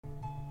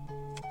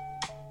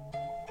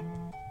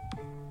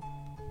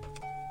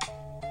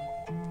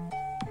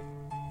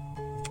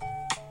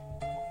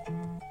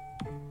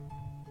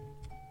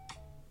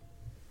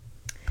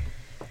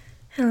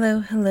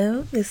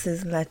Hello. This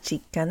is La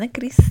Chicana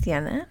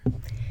Cristiana.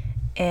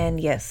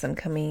 And yes, I'm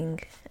coming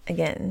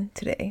again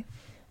today.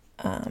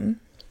 I'm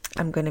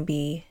going to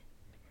be,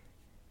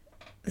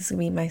 this is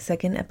going to be my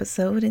second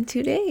episode in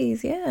 2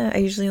 days. Yeah, I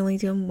usually only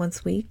do them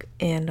once a week.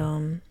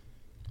 And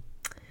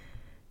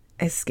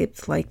I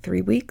skipped like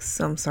 3 weeks,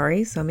 so I'm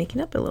sorry. So I'm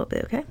making up a little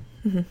bit, okay?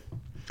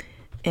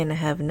 And I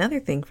have another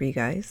thing for you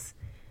guys.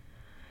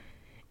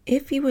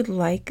 If you would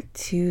like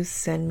to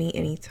send me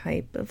any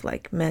type of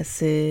like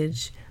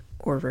message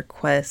or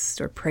request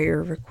or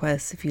prayer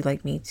requests, if you'd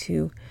like me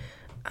to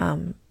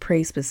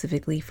pray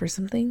specifically for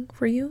something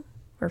for you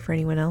or for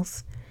anyone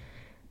else,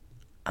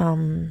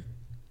 or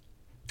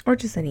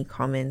just any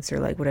comments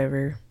or like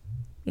whatever,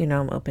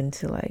 I'm open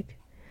to like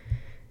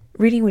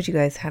reading what you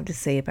guys have to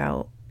say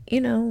about,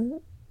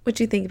 what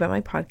you think about my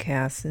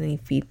podcast and any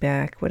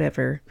feedback,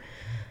 whatever.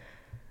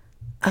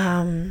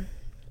 And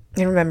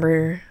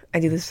remember, I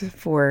do this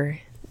for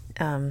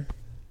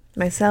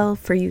myself,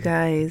 for you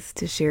guys,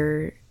 to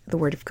share the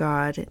word of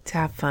God, to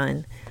have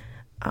fun.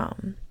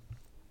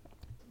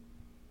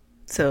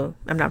 So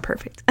I'm not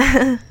perfect.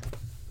 But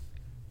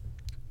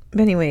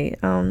anyway,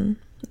 let's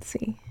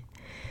see.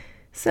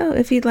 So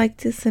if you'd like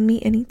to send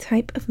me any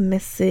type of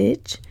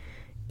message,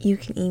 you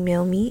can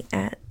email me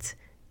at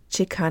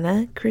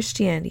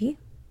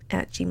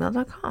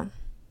chicanachristianity@gmail.com.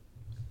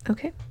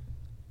 Okay?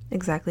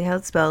 Exactly how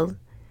it's spelled.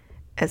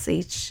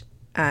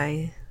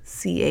 SHICANA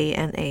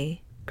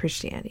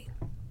Christianity.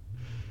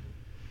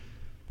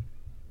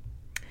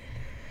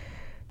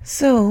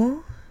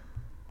 So,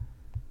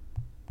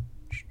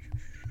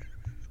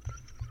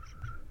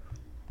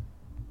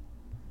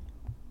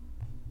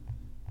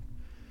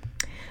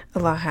 a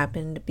lot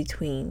happened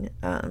between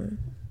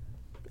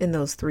in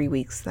those 3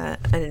 weeks that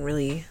I didn't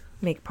really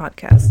make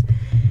podcasts.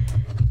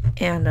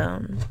 And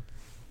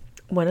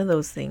one of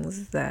those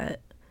things that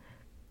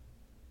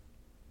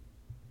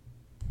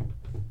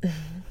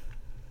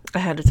I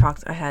had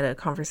a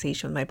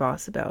conversation with my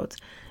boss about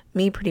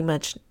me pretty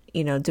much,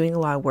 doing a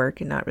lot of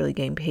work and not really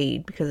getting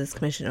paid because it's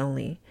commission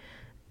only.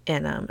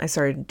 And I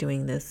started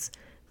doing this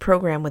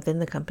program within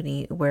the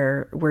company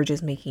where we're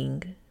just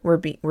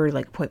we're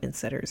like appointment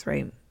setters,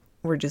 right?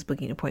 We're just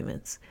booking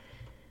appointments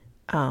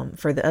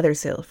for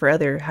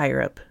other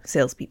higher up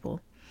salespeople.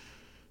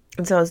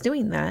 And so I was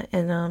doing that,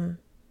 and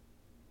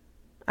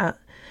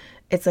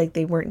it's like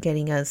they weren't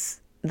getting us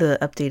the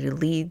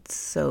updated leads,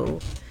 so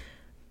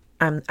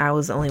I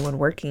was the only one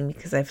working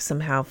because I've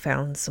somehow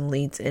found some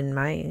leads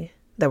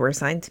that were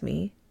assigned to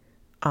me.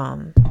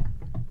 But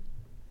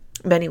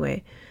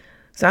anyway,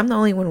 so I'm the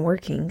only one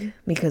working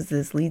because of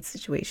this lead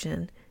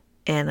situation,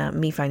 and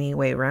me finding a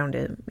way around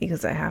it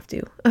because I have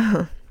to.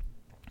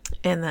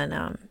 And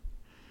then,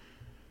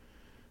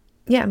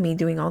 me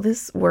doing all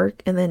this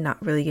work and then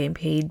not really getting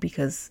paid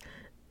because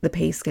the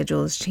pay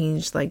schedule has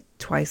changed like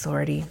twice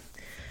already.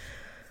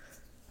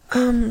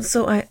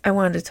 So I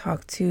wanted to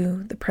talk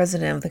to the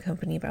president of the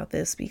company about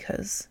this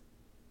because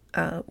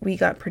we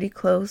got pretty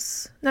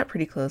close. Not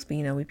pretty close, but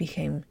we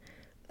became,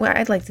 well,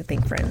 I'd like to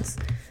think friends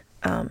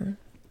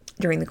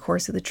during the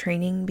course of the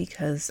training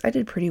because I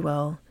did pretty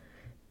well,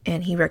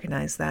 and he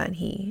recognized that, and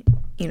he,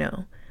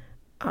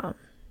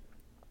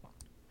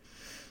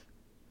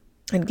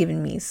 had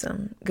given me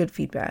some good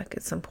feedback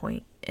at some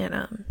point.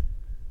 And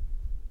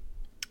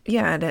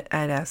I'd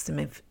asked him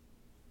if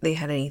they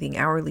had anything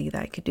hourly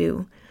that I could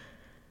do.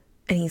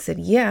 And he said,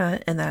 yeah.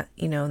 And that,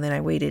 and then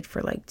I waited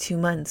for like 2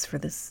 months for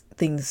this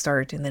thing to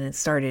start. And then it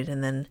started.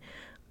 And then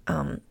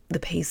the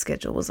pay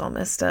schedule was all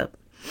messed up.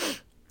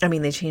 I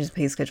mean, they changed the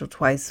pay schedule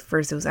twice.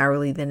 First it was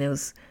hourly. Then it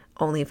was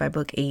only if I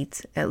book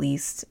 8 at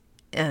least.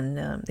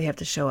 And they have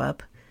to show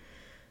up.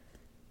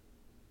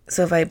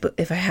 So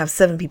if I have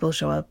 7 people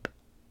show up,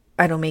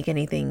 I don't make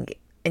anything.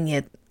 And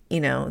yet,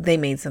 they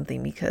made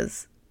something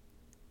because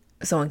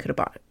someone could have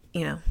bought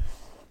it,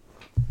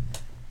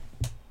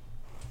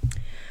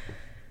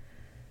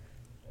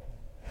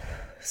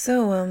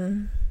 So,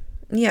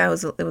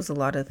 it was a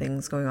lot of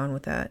things going on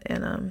with that,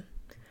 and I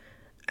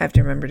have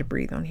to remember to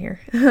breathe on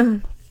here.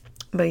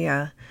 But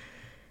yeah,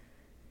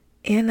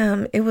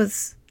 and it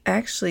was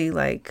actually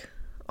like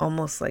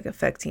almost like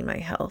affecting my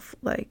health.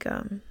 Like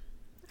I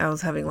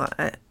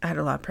had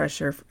a lot of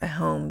pressure at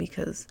home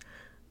because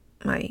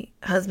my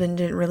husband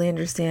didn't really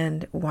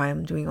understand why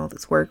I'm doing all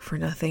this work for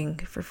nothing,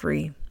 for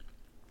free.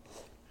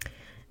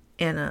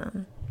 And I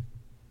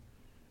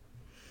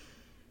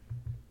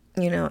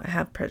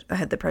had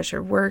the pressure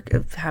of work,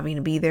 of having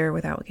to be there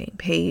without getting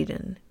paid,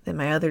 and then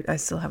I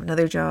still have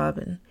another job,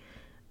 and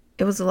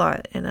it was a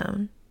lot.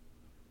 And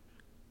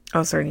I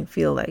was starting to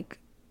feel like,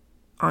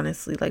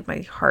 honestly, like my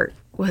heart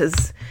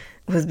was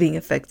being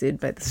affected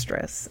by the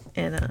stress,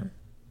 and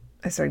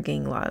I started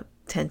getting a lot of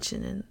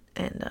tension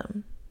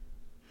and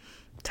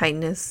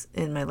tightness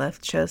in my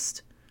left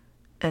chest,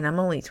 and I'm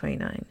only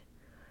 29.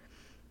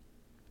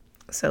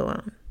 So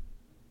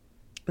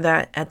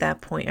that at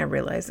that point I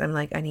realized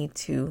I need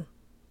to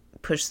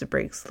push the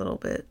brakes a little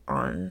bit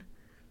on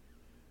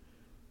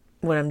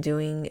what I'm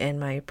doing and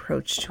my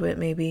approach to it,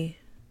 maybe,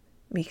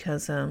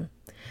 because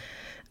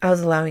I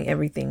was allowing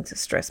everything to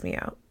stress me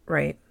out,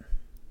 right?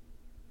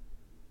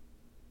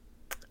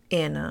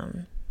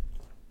 And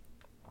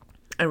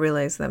I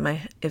realized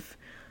that if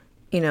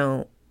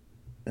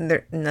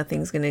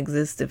nothing's gonna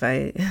exist if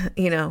I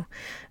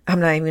I'm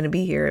not even gonna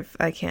be here if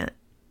I can't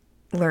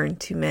learn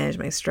to manage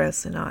my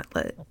stress and not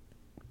let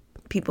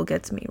people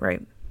get to me,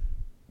 right?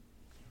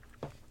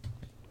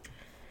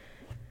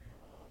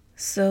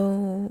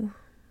 So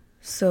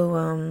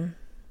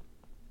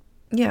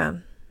yeah,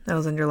 I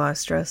was under a lot of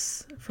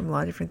stress from a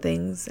lot of different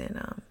things, and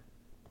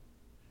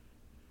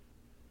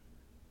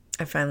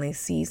I finally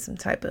see some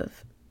type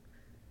of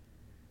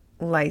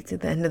light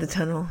at the end of the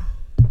tunnel.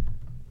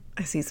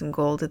 I see some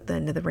gold at the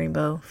end of the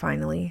rainbow,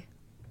 finally.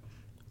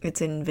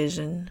 It's in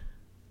vision.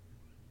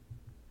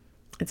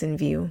 It's in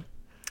view.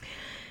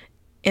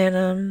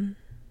 And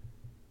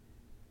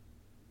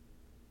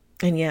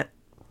yet,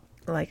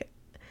 like,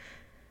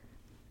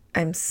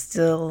 I'm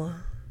still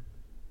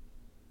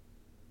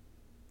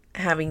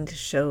having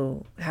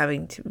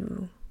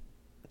to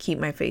keep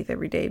my faith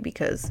every day,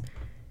 because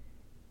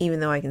even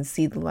though I can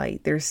see the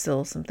light, there's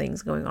still some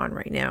things going on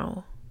right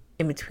now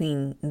in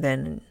between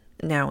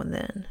now and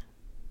then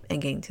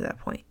and getting to that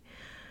point.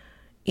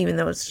 Even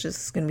though it's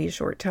just going to be a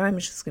short time,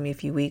 it's just going to be a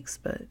few weeks,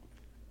 but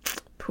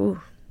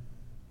phew.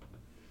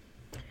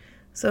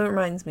 So it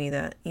reminds me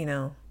that,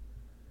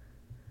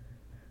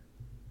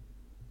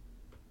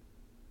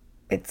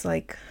 it's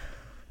like,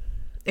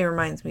 it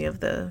reminds me of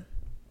the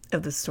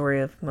story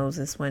of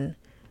Moses when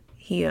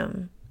he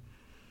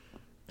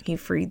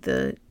freed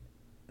the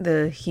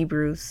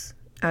Hebrews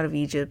out of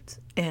Egypt,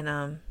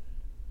 and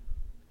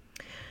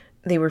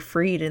they were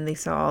freed, and they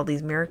saw all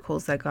these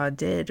miracles that God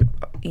did,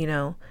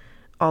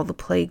 all the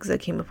plagues that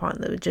came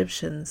upon the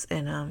Egyptians,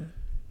 and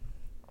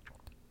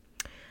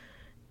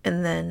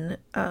then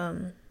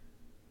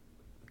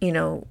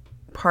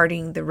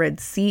parting the Red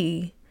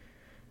Sea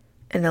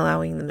and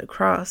allowing them to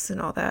cross and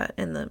all that,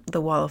 and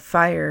the wall of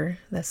fire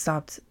that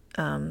stopped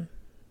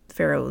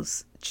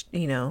Pharaoh's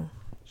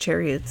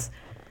chariots.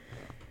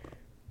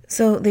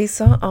 So they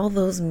saw all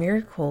those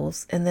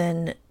miracles, and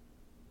then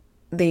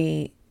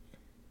they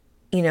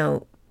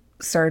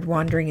started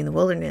wandering in the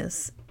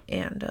wilderness,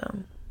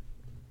 and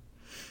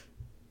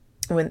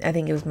when I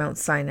think it was Mount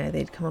Sinai,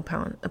 they'd come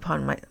upon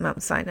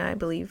Mount Sinai, I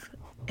believe,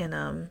 and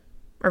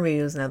or maybe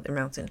it was another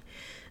mountain,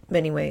 but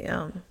anyway,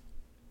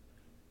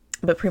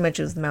 but pretty much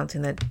it was the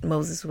mountain that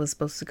Moses was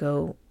supposed to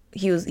go.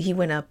 He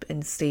went up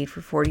and stayed for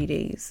 40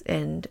 days,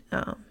 and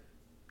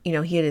he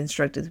had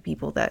instructed the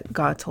people that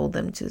God told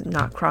them to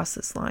not cross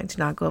this line, to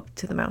not go up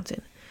to the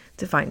mountain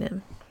to find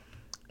him,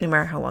 no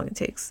matter how long it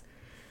takes.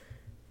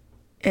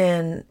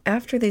 And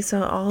after they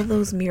saw all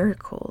those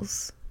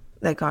miracles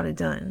that God had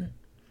done,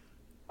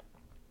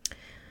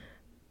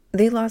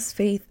 they lost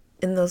faith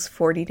in those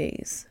 40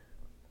 days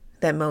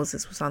that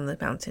Moses was on the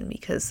mountain,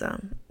 because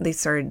they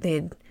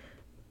had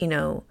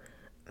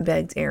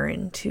begged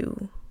Aaron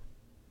to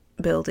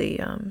build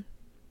an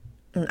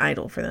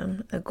idol for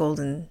them, a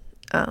golden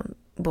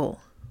bull.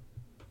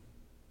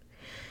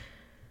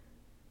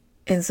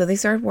 And so they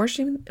started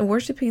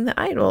worshiping the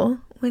idol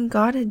when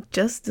God had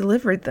just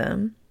delivered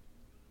them,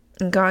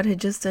 and God had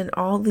just done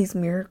all these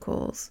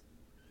miracles.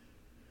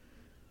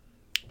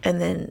 And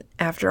then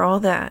after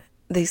all that,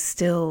 they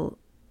still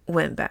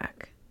went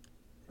back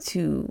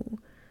to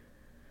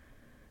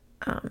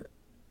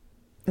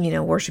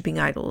worshiping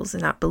idols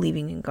and not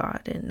believing in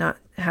God and not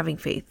having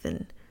faith,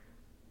 and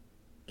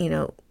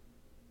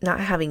not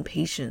having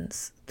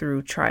patience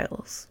through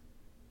trials.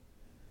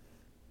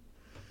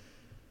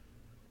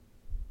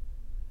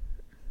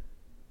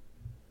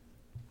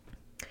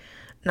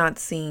 Not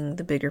seeing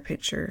the bigger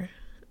picture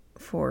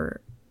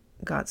for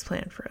God's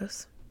plan for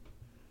us,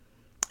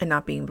 and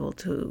not being able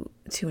to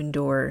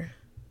endure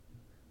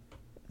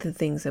the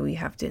things that we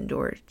have to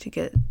endure to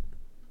get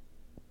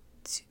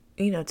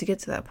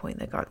to that point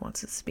that God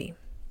wants us to be.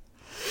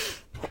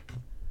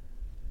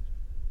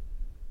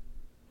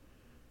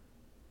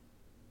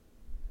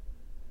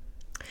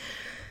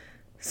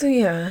 So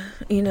yeah,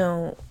 in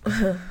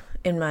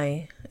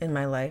my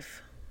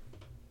life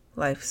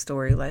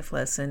story, life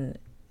lesson,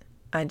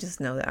 I just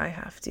know that I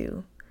have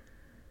to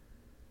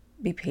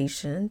be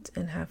patient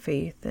and have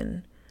faith,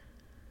 and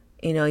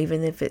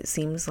even if it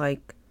seems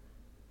like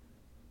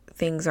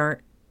things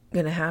aren't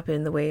going to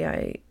happen the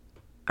way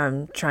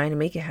I'm trying to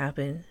make it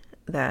happen,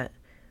 that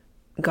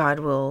God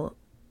will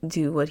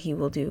do what he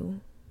will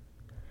do,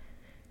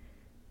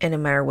 and no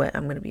matter what,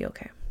 I'm going to be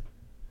okay.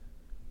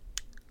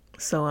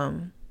 So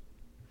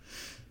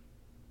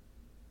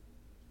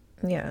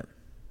yeah,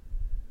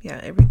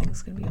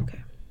 everything's going to be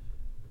okay.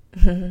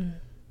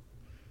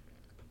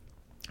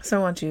 So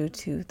I want you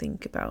to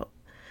think about,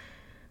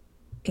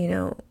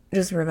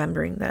 just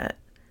remembering that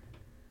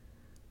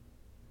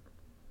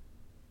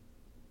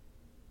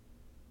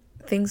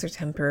things are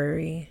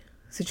temporary,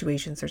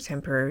 situations are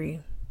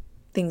temporary,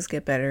 things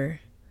get better.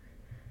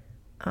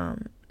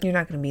 You're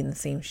not going to be in the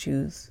same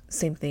shoes,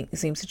 same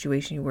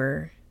situation you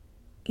were,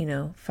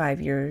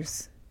 5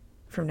 years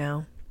from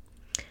now.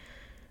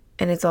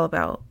 And it's all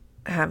about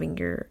having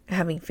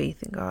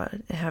faith in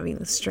God and having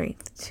the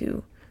strength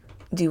to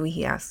do what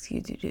he asks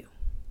you to do.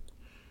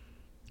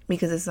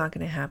 Because it's not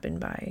going to happen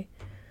by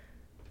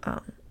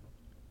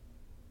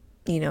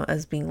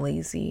us being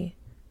lazy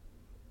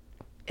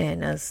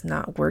and us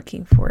not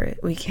working for it.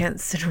 We can't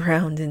sit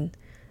around and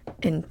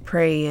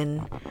pray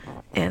and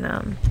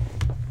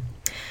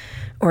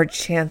or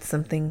chant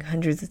something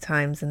hundreds of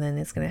times and then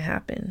it's going to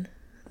happen.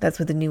 That's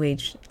what the New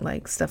Age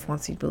stuff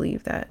wants you to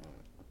believe, that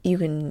you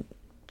can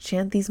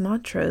chant these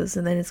mantras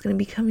and then it's going to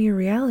become your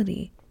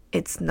reality.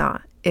 It's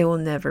not. It will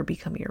never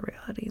become your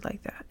reality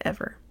like that,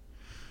 ever.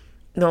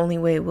 The only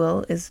way it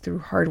will is through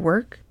hard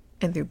work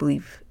and through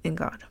belief in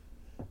God.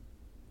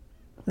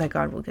 That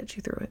God will get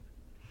you through it.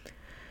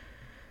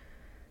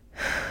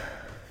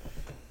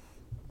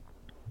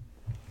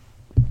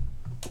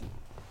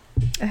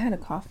 I had a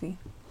coffee.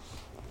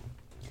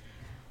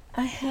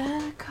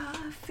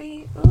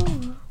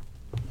 Ooh.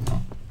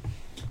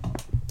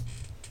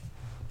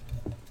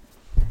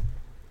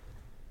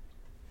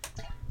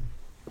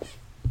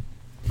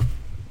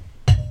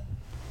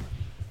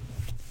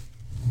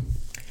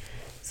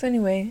 So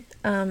anyway,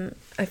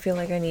 I feel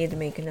like I needed to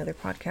make another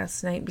podcast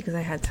tonight because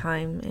I had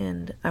time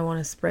and I want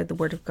to spread the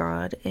word of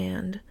God,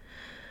 and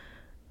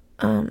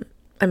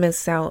I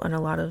missed out on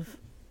a lot of,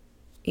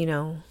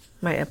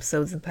 my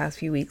episodes in the past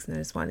few weeks, and I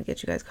just wanted to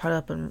get you guys caught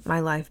up in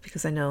my life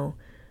because I know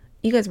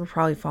you guys were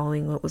probably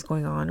following what was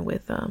going on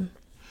with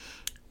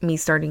me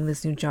starting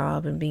this new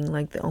job and being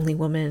like the only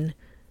woman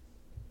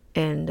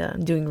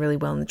and doing really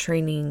well in the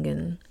training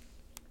and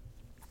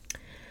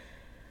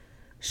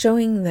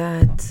showing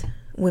that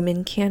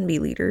women can be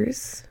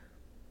leaders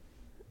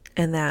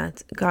and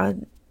that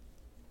God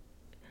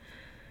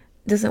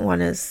doesn't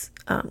want us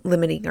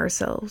limiting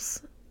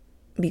ourselves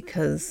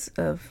because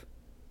of,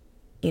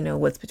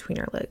 what's between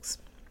our legs.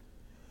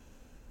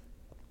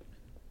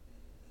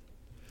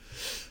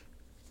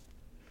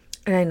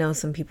 And I know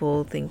some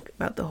people think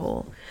about the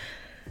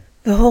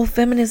whole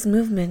feminist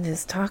movement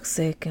is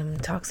toxic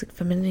and toxic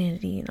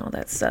femininity and all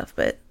that stuff.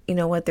 But you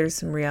know what? There's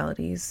some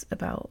realities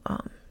about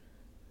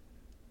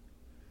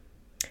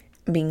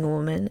being a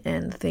woman.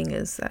 And the thing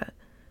is that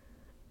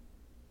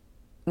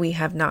we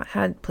have not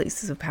had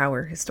places of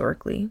power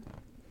historically.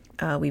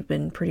 We've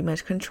been pretty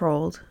much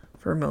controlled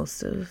for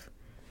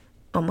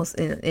almost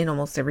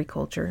every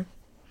culture.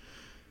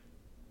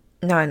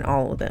 Not in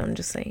all of them, I'm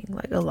just saying,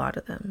 a lot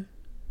of them.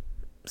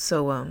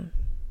 So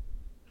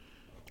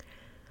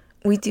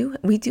we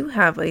do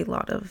have a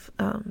lot of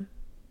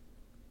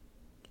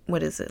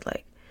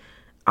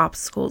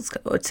obstacles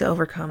to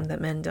overcome that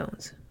men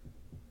don't.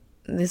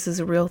 This is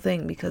a real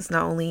thing because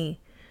not only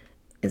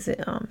is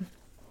it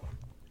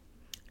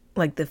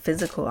the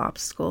physical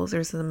obstacles,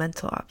 there's the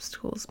mental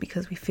obstacles,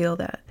 because we feel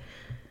that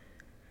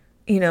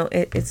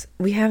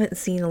we haven't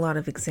seen a lot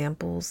of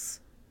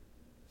examples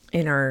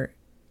in our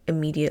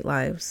immediate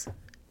lives.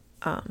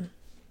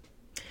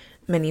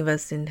 Many of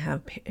us didn't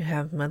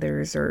have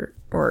mothers or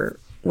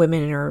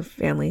women in our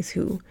families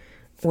who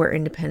were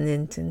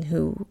independent and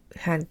who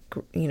had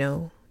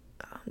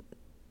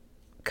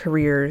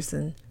careers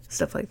and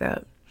stuff like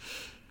that.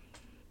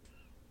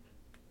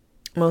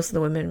 Most of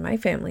the women in my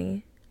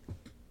family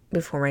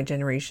before my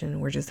generation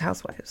were just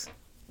housewives.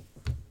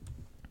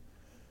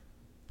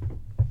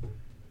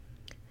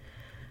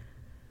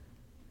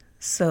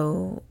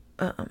 So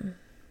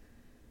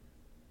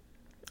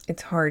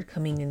it's hard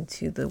coming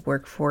into the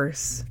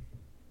workforce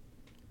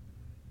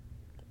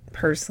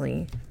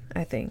personally,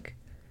 I think,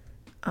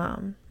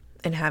 and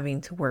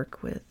having to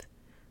work with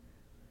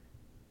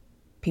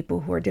people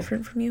who are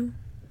different from you.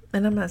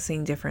 And I'm not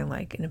saying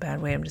different in a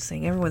bad way. I'm just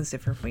saying everyone's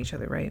different from each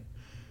other, right?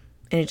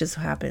 And it just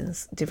so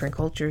happens different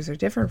cultures are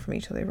different from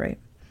each other, right?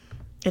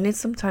 And it's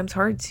sometimes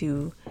hard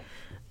to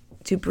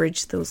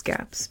bridge those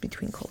gaps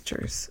between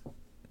cultures.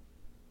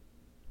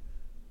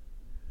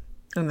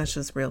 And that's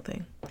just a real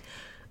thing.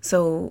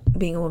 So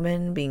being a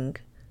woman, being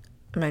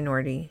a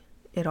minority,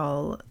 it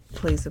all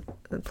plays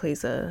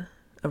a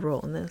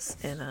role in this.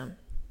 And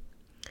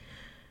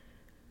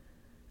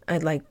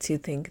I'd like to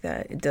think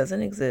that it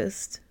doesn't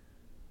exist.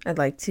 I'd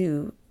like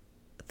to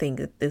think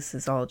that this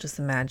is all just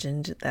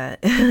imagined, that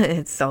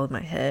it's all in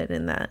my head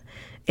and that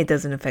it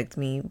doesn't affect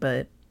me,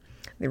 but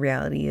the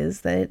reality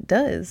is that it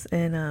does.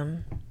 And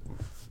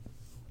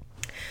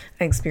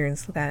I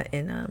experienced that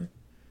in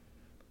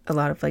a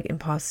lot of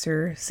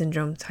imposter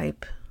syndrome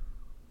type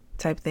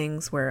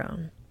things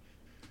where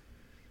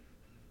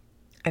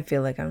I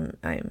feel like I'm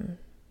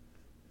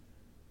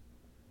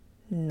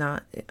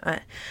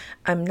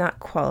not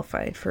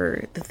qualified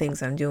for the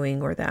things I'm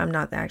doing, or that I'm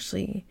not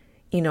actually,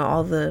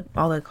 all the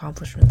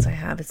accomplishments I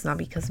have, it's not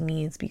because of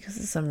me, it's because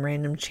of some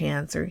random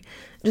chance, or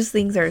just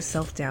things that are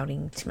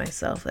self-doubting to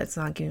myself. That's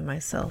not giving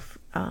myself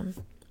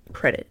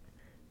credit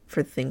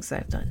for the things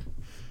that I've done.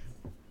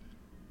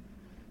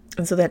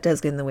 And so that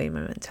does get in the way of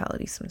my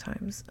mentality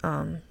sometimes.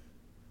 And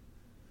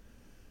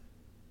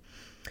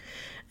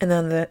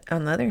then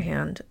on the other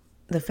hand,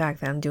 the fact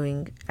that I'm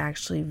doing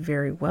actually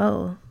very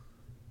well,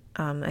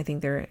 I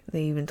think they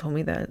even told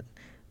me that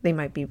they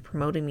might be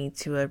promoting me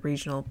to a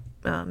regional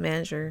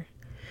manager.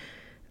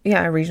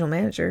 Yeah, a regional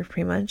manager,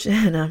 pretty much,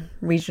 and a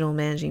regional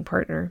managing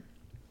partner.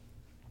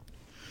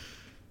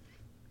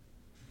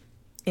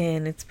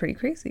 And it's pretty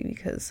crazy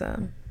because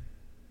I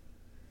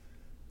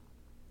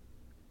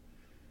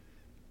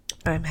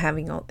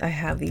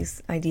have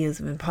these ideas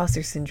of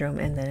imposter syndrome,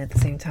 and then at the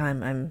same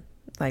time I'm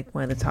like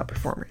one of the top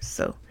performers.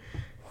 So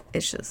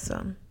it's just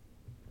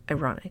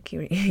ironic,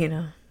 you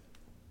know.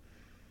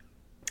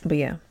 But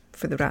yeah,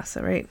 for the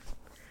raza, right?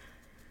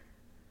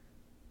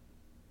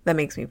 That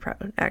makes me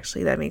proud.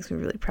 Actually, that makes me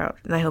really proud,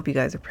 and I hope you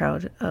guys are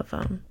proud of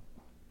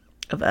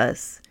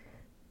us,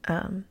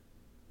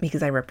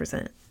 because I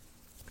represent.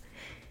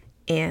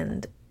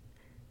 And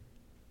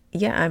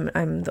yeah,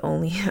 I'm the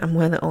only I'm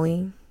one of the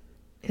only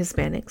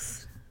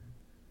Hispanics.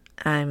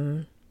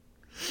 I'm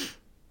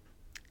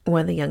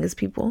one of the youngest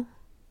people.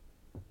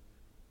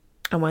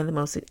 I'm one of the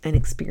most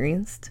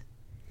inexperienced.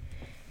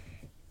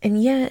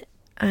 And yet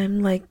I'm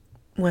like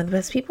one of the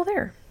best people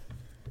there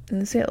in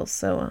the sales.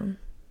 So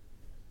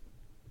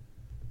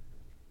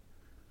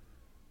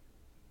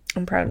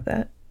I'm proud of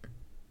that.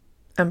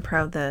 I'm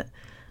proud that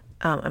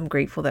I'm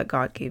grateful that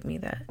God gave me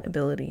that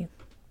ability.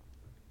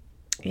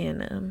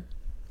 And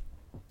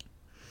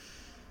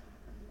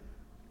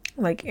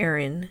like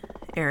Aaron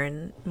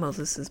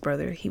Moses'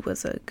 brother, he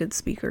was a good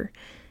speaker.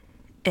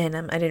 And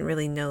I didn't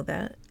really know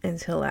that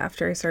until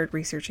after I started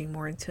researching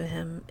more into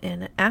him.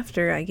 And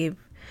after I gave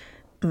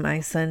my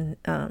son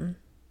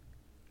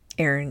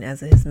Aaron as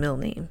his middle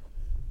name.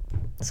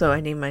 So I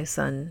named my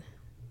son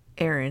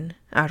Aaron.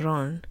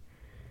 And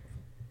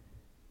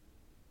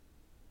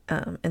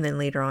then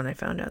later on I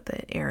found out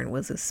that Aaron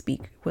was a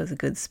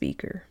good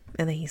speaker,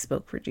 and that he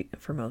spoke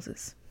for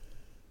Moses.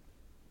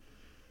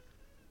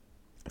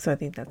 So I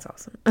think that's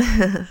awesome.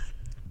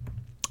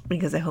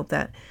 Because I hope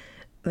that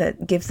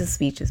gifts of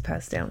speech is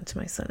passed down to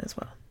my son as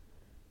well,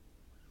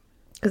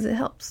 because it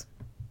helps.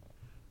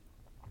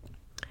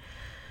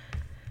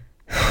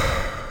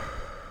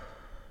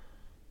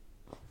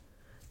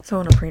 So I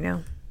want to pray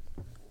now.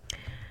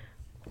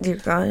 Dear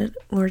God,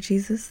 Lord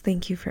Jesus,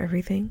 thank you for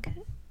everything.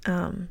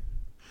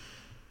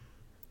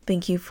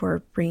 Thank you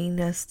for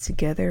bringing us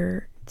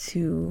together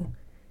to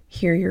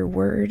hear your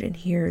word and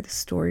hear the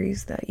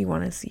stories that you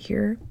want us to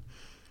hear.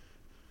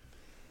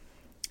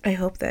 I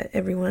hope that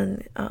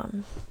everyone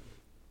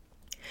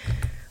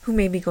who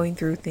may be going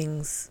through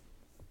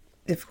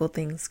difficult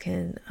things,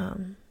 can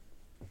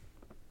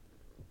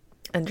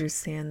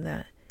understand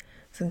that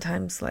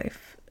sometimes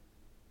life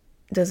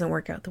doesn't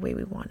work out the way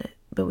we want it,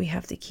 but we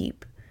have to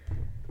keep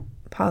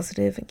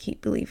positive and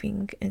keep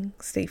believing and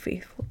stay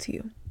faithful to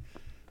you.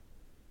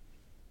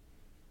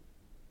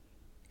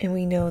 And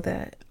we know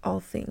that all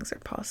things are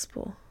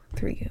possible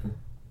through you.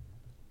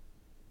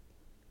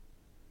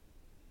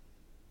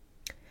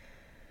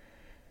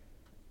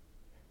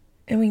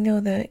 And we know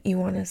that you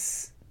want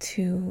us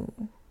to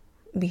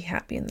be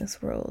happy in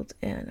this world,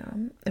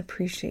 and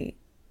appreciate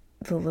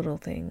the little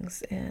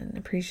things, and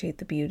appreciate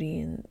the beauty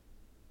and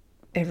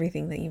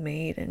everything that you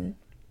made, and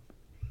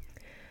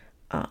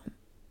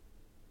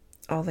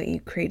all that you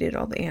created,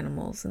 all the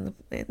animals and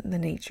the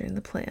nature and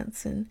the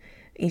plants and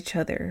each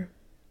other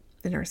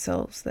and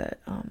ourselves, that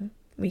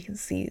we can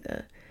see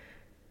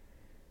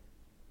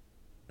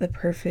the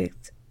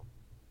perfect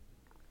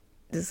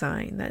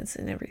design that's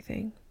in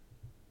everything.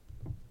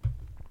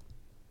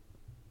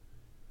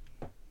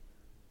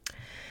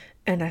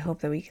 And I hope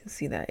that we can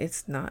see that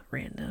it's not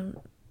random.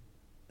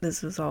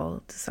 This was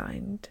all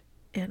designed,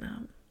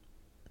 and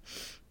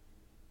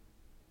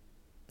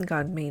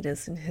God made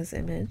us in his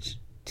image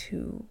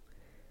to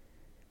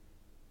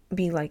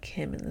be like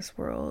him in this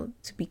world,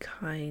 to be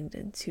kind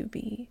and to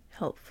be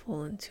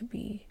helpful and to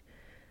be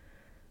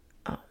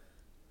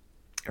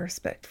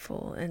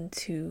respectful and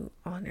to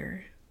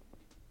honor.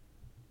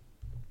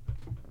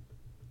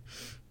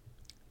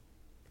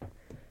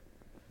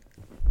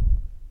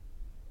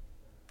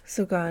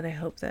 So God, I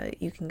hope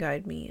that you can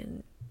guide me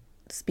in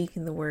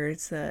speaking the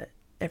words that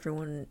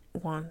everyone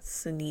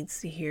wants and needs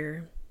to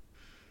hear,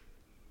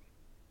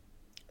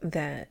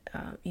 that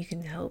you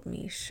can help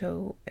me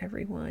show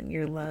everyone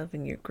your love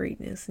and your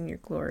greatness and your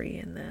glory,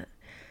 and that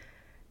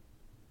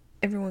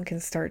everyone can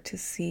start to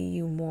see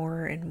you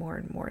more and more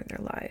and more in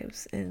their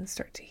lives, and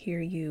start to hear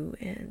you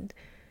and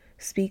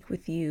speak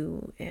with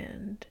you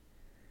and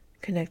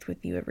connect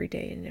with you every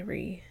day and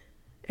every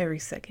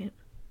second.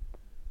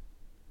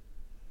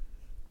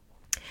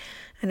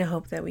 And I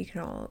hope that we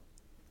can all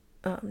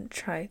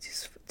try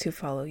to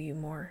follow you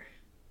more.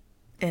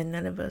 And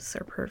none of us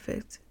are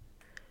perfect,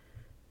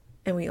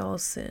 and we all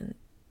sin,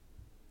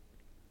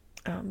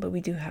 but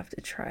we do have to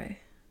try,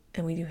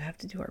 and we do have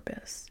to do our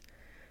best.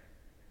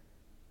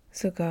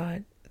 So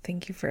God,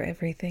 thank you for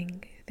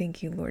everything.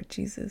 Thank you, Lord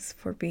Jesus,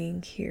 for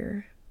being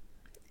here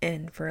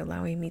and for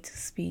allowing me to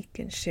speak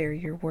and share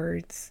your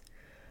words.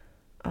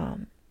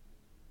 I'm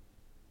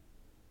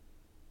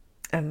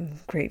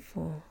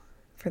grateful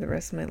for the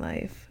rest of my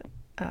life,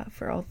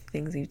 for all the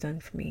things you've done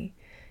for me.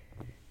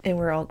 And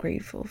we're all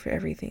grateful for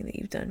everything that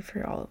you've done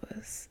for all of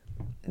us.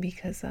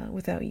 Because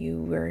without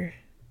you, we're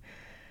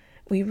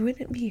we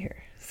wouldn't be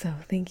here. So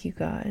thank you,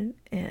 God,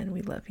 and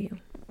we love you.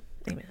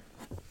 Amen.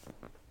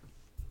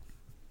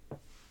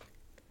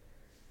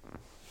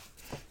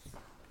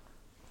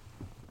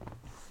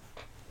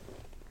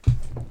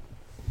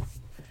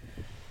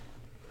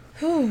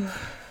 Whew.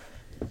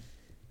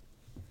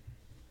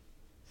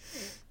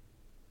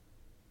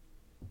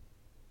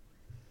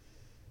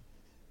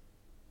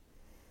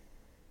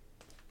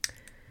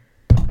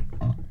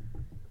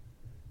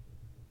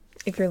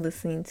 If you're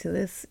listening to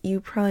this,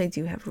 you probably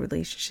do have a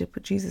relationship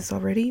with Jesus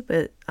already,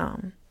 but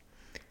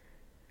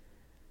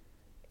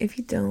if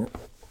you don't,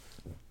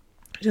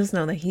 just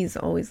know that he's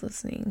always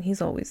listening.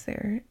 He's always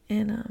there,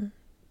 and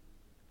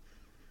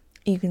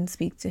you can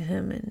speak to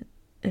him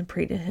and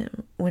pray to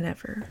him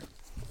whenever.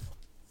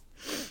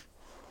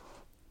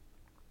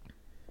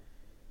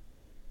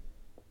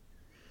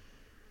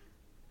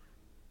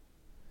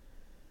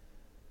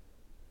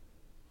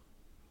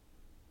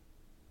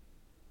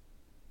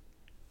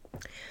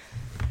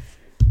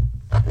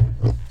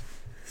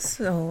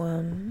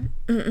 So,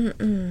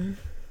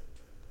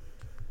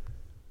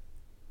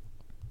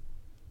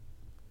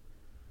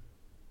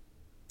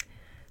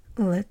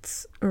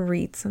 let's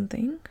read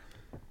something.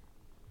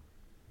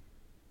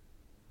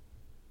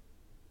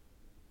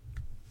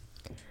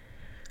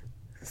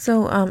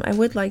 So, I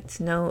would like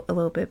to know a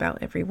little bit about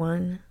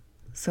everyone.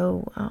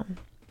 So,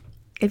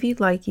 if you'd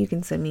like, you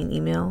can send me an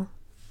email.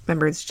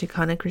 Remember, it's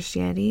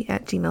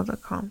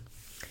chicanachristianity@gmail.com.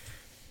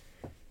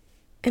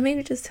 And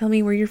maybe just tell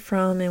me where you're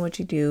from and what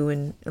you do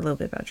and a little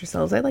bit about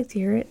yourselves. I'd like to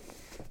hear it.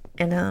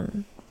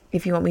 And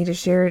if you want me to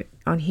share it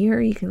on here,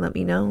 you can let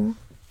me know.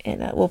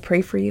 And we'll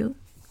pray for you.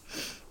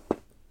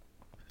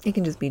 It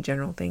can just be a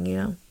general thing, you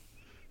know.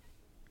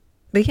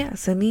 But yeah,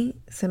 send me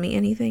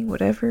anything,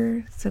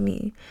 whatever. Send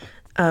me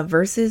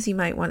verses you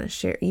might want to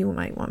share. You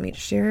might want me to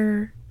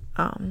share.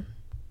 I'd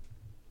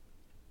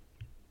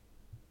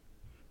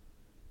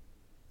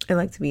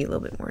like to be a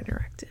little bit more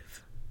interactive.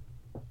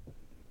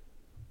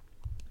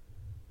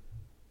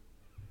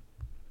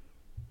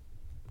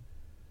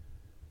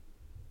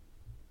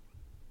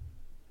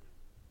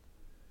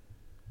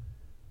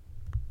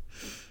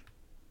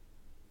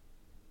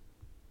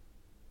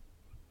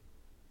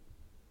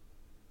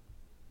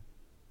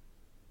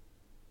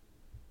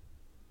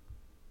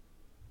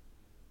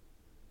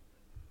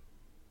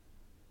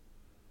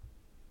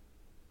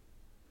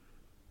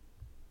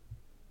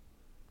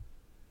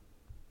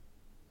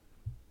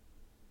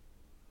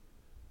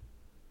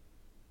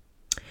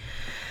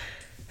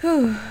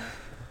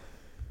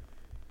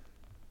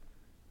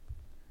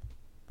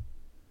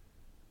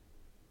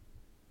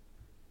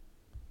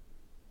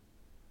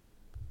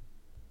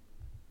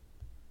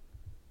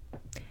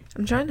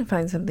 I'm trying to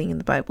find something in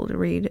the Bible to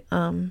read.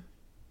 But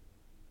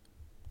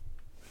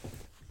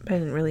I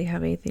didn't really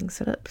have anything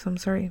set up, so I'm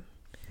sorry.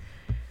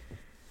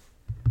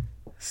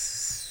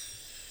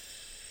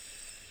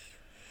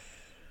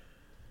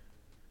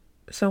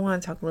 So I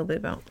want to talk a little bit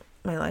about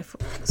my life.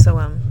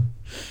 So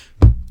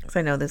because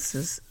I know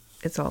it's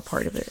all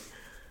part of it.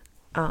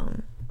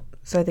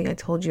 So I think I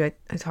told you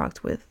I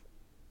talked with.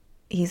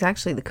 He's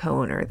actually the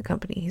co-owner of the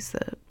company. He's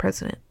the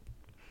president.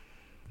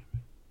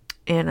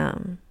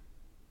 And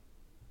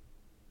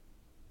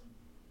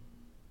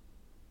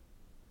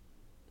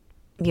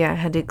yeah, I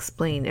had to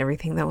explain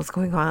everything that was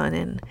going on,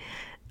 and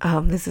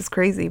this is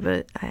crazy,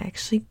 but I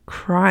actually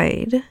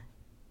cried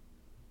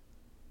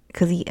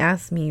because he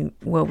asked me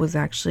what was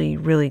actually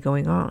really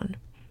going on,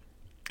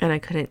 and I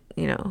couldn't,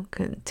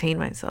 contain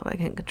myself. I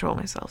couldn't control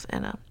myself,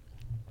 and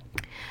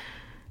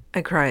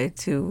I cried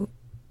to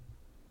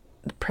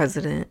the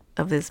president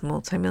of this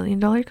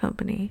multi-million-dollar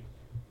company,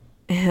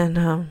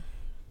 and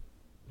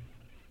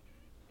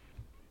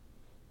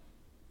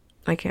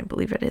I can't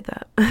believe I did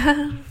that.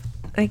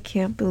 I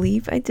can't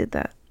believe I did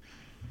that.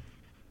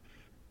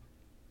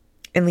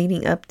 And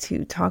leading up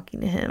to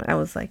talking to him, I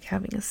was like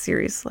having a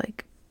serious,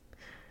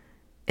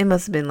 it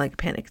must have been like a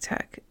panic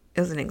attack.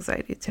 It was an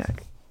anxiety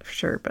attack for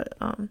sure. But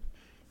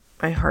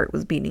my heart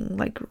was beating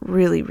like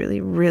really, really,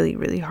 really,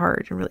 really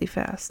hard and really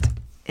fast.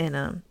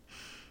 And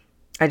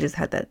I just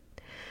had that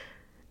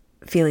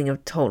feeling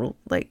of total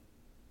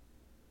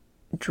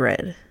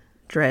dread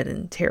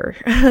and terror.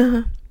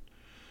 I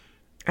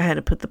had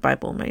to put the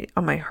Bible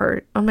on my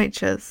heart, on my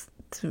chest,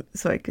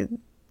 so I could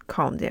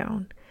calm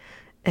down.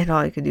 And all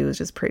I could do was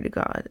just pray to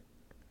God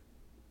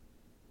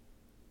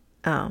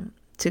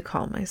to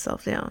calm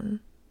myself down.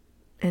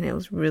 And it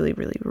was really,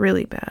 really,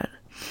 really bad.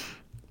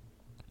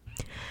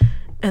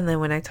 And then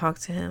when I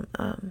talked to him,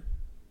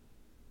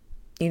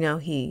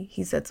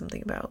 he said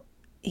something about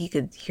he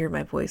could hear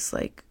my voice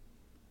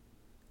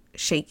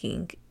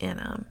shaking,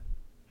 and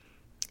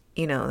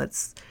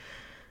that's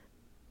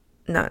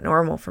not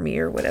normal for me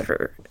or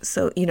whatever.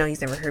 So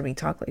he's never heard me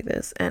talk like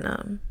this,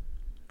 and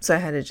so I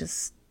had to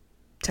just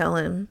tell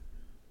him.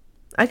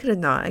 I could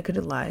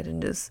have lied and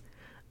just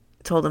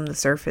told him the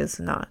surface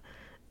and not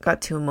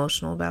got too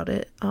emotional about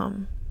it,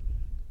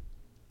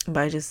 but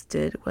I just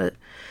did what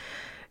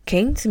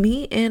came to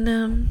me,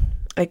 and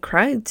I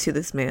cried to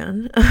this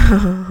man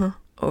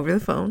over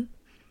the phone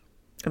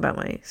about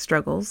my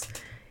struggles.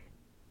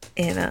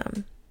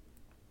 And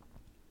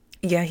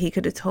yeah, he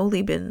could have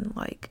totally been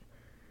like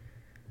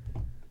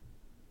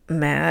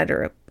mad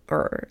or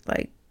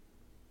like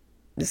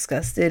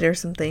disgusted or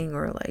something,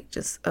 or like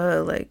just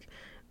like,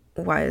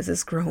 why is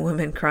this grown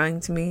woman crying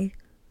to me?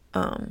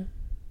 And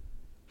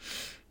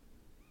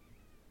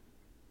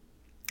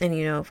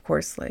of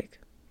course, like,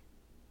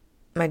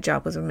 my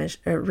job was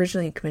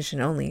originally commission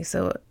only,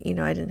 so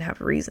I didn't have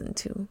a reason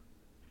to.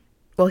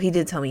 Well, he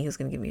did tell me he was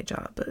going to give me a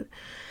job, but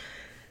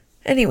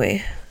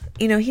anyway,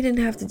 he didn't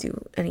have to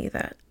do any of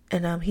that,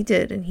 and he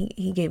did, and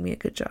he gave me a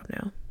good job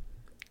now.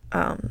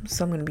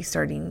 So I'm going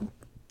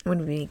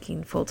to be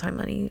making full-time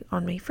money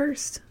on May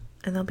 1st,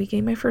 and I'll be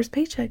getting my first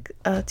paycheck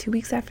 2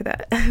 weeks after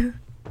that.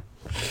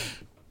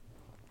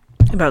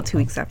 About 2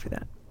 weeks after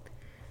that.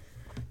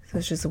 So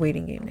it's just a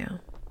waiting game now.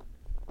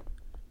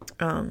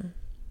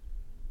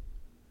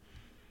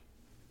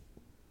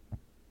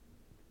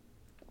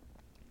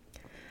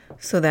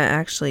 So that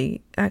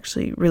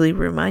actually really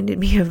reminded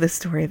me of the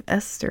story of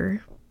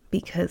Esther,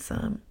 because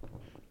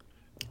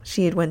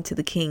she had went to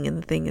the king, and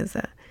the thing is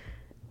that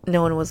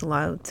no one was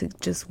allowed to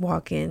just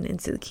walk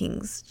into the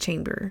king's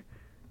chamber.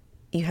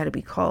 You had to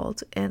be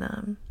called,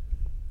 and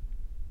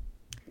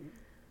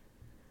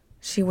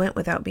she went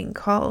without being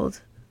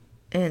called,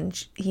 and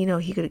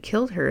he could have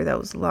killed her. That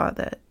was the law,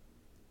 that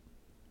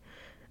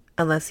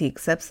unless he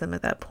accepts them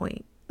at that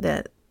point,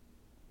 that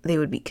they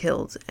would be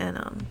killed,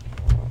 and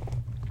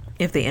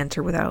if they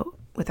enter without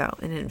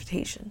an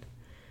invitation.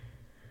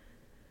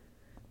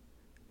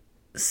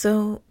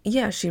 So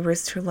yeah, she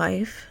risked her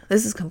life.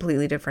 This is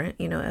completely different.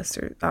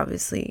 Esther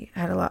obviously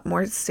had a lot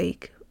more at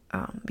stake,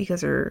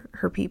 because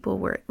her people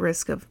were at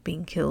risk of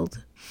being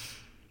killed.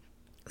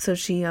 So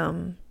she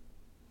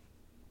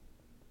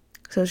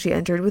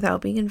entered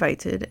without being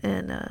invited,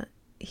 and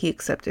he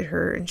accepted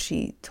her, and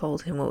she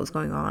told him what was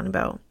going on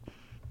about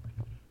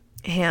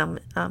Haman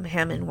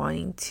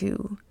wanting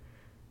to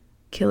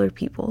kill her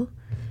people.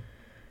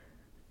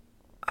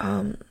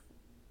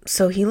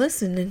 So he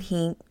listened, and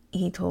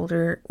he told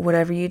her,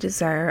 whatever you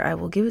desire, I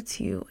will give it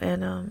to you.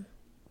 And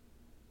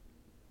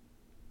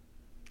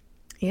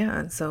yeah,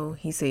 and so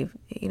he saved,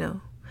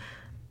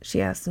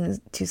 she asked him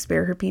to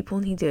spare her people,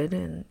 and he did,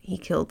 and he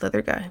killed the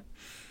other guy.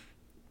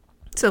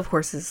 So of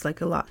course it's like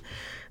a lot,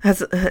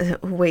 that's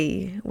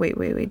way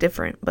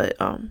different, but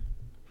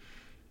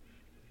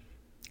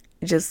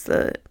just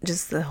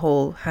the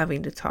whole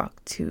having to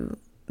talk to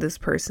this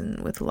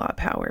person with a lot of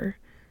power,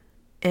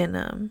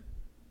 and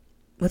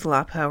with a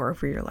lot of power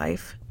over your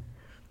life,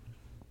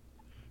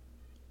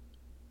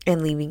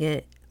 and leaving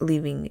it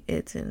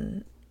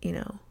in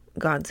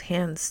God's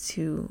hands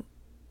to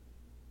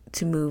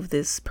move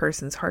this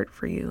person's heart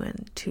for you,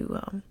 and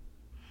to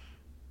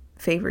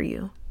favor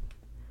you.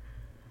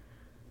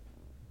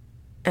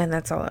 And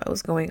that's all I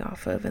was going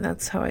off of, and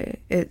that's how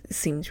it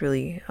seemed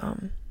really,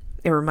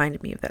 it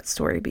reminded me of that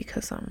story,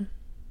 because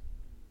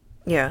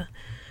yeah,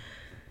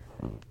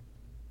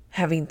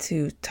 having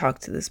to talk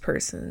to this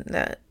person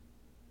that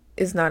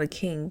is not a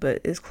king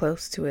but is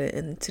close to it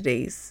in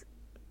today's,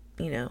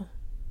 the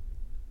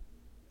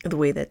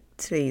way that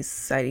today's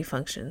society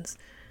functions.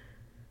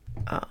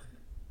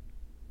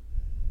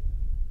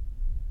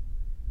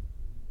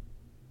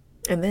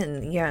 And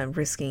then, yeah,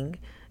 risking,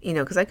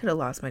 because I could have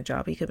lost my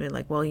job. He could have been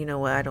like, well, you know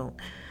what, I don't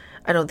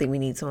think we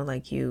need someone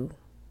like you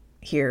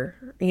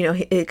here.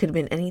 It could have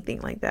been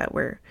anything like that,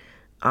 where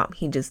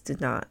he just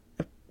did not,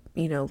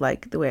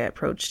 like the way I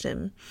approached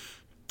him.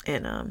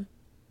 And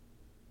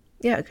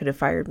yeah, it could have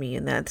fired me,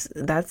 and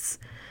that's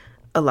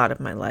a lot of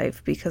my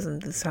life, because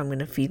of this, I'm going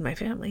to feed my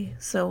family.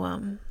 So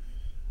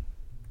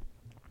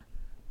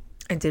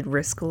I did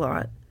risk a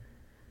lot,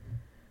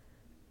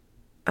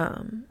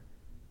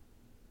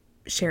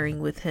 sharing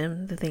with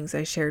him the things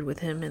I shared with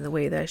him, and the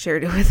way that I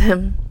shared it with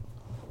him.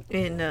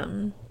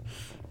 And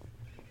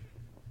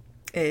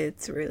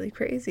it's really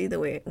crazy the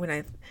way, when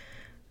I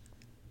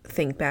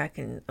think back,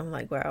 and I'm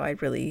like, wow, I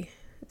really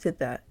did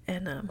that.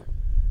 And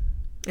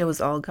it was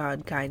all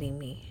God guiding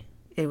me.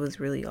 It was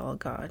really all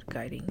God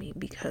guiding me,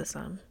 because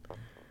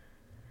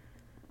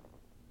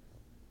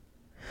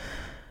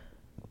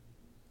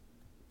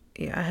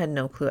yeah, I had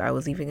no clue I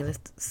was even going to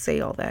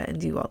say all that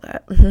and do all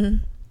that.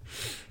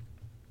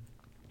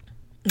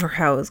 Or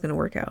how it was going to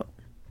work out.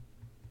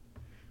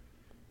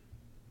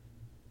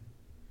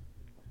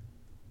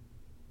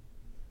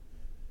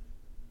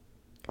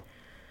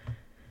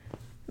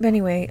 But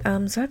anyway, so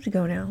I have to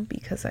go now,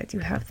 because I do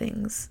have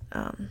things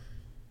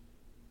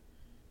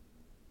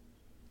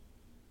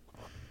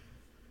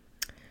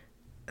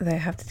that I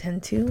have to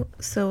tend to.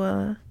 So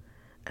I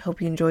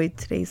hope you enjoyed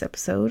today's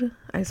episode.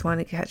 I just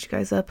wanted to catch you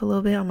guys up a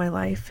little bit on my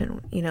life,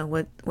 and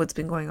what's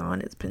been going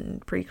on. It's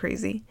been pretty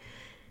crazy.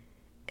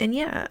 And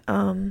yeah,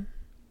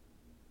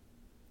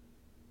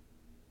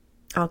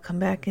 I'll come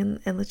back and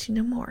let you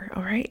know more.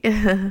 All right.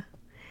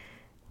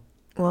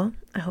 Well,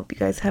 I hope you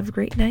guys have a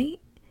great night,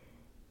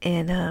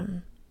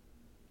 and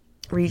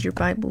read your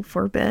Bible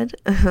before bed.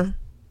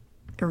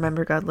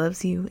 Remember, God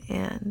loves you,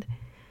 and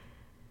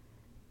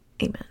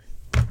amen.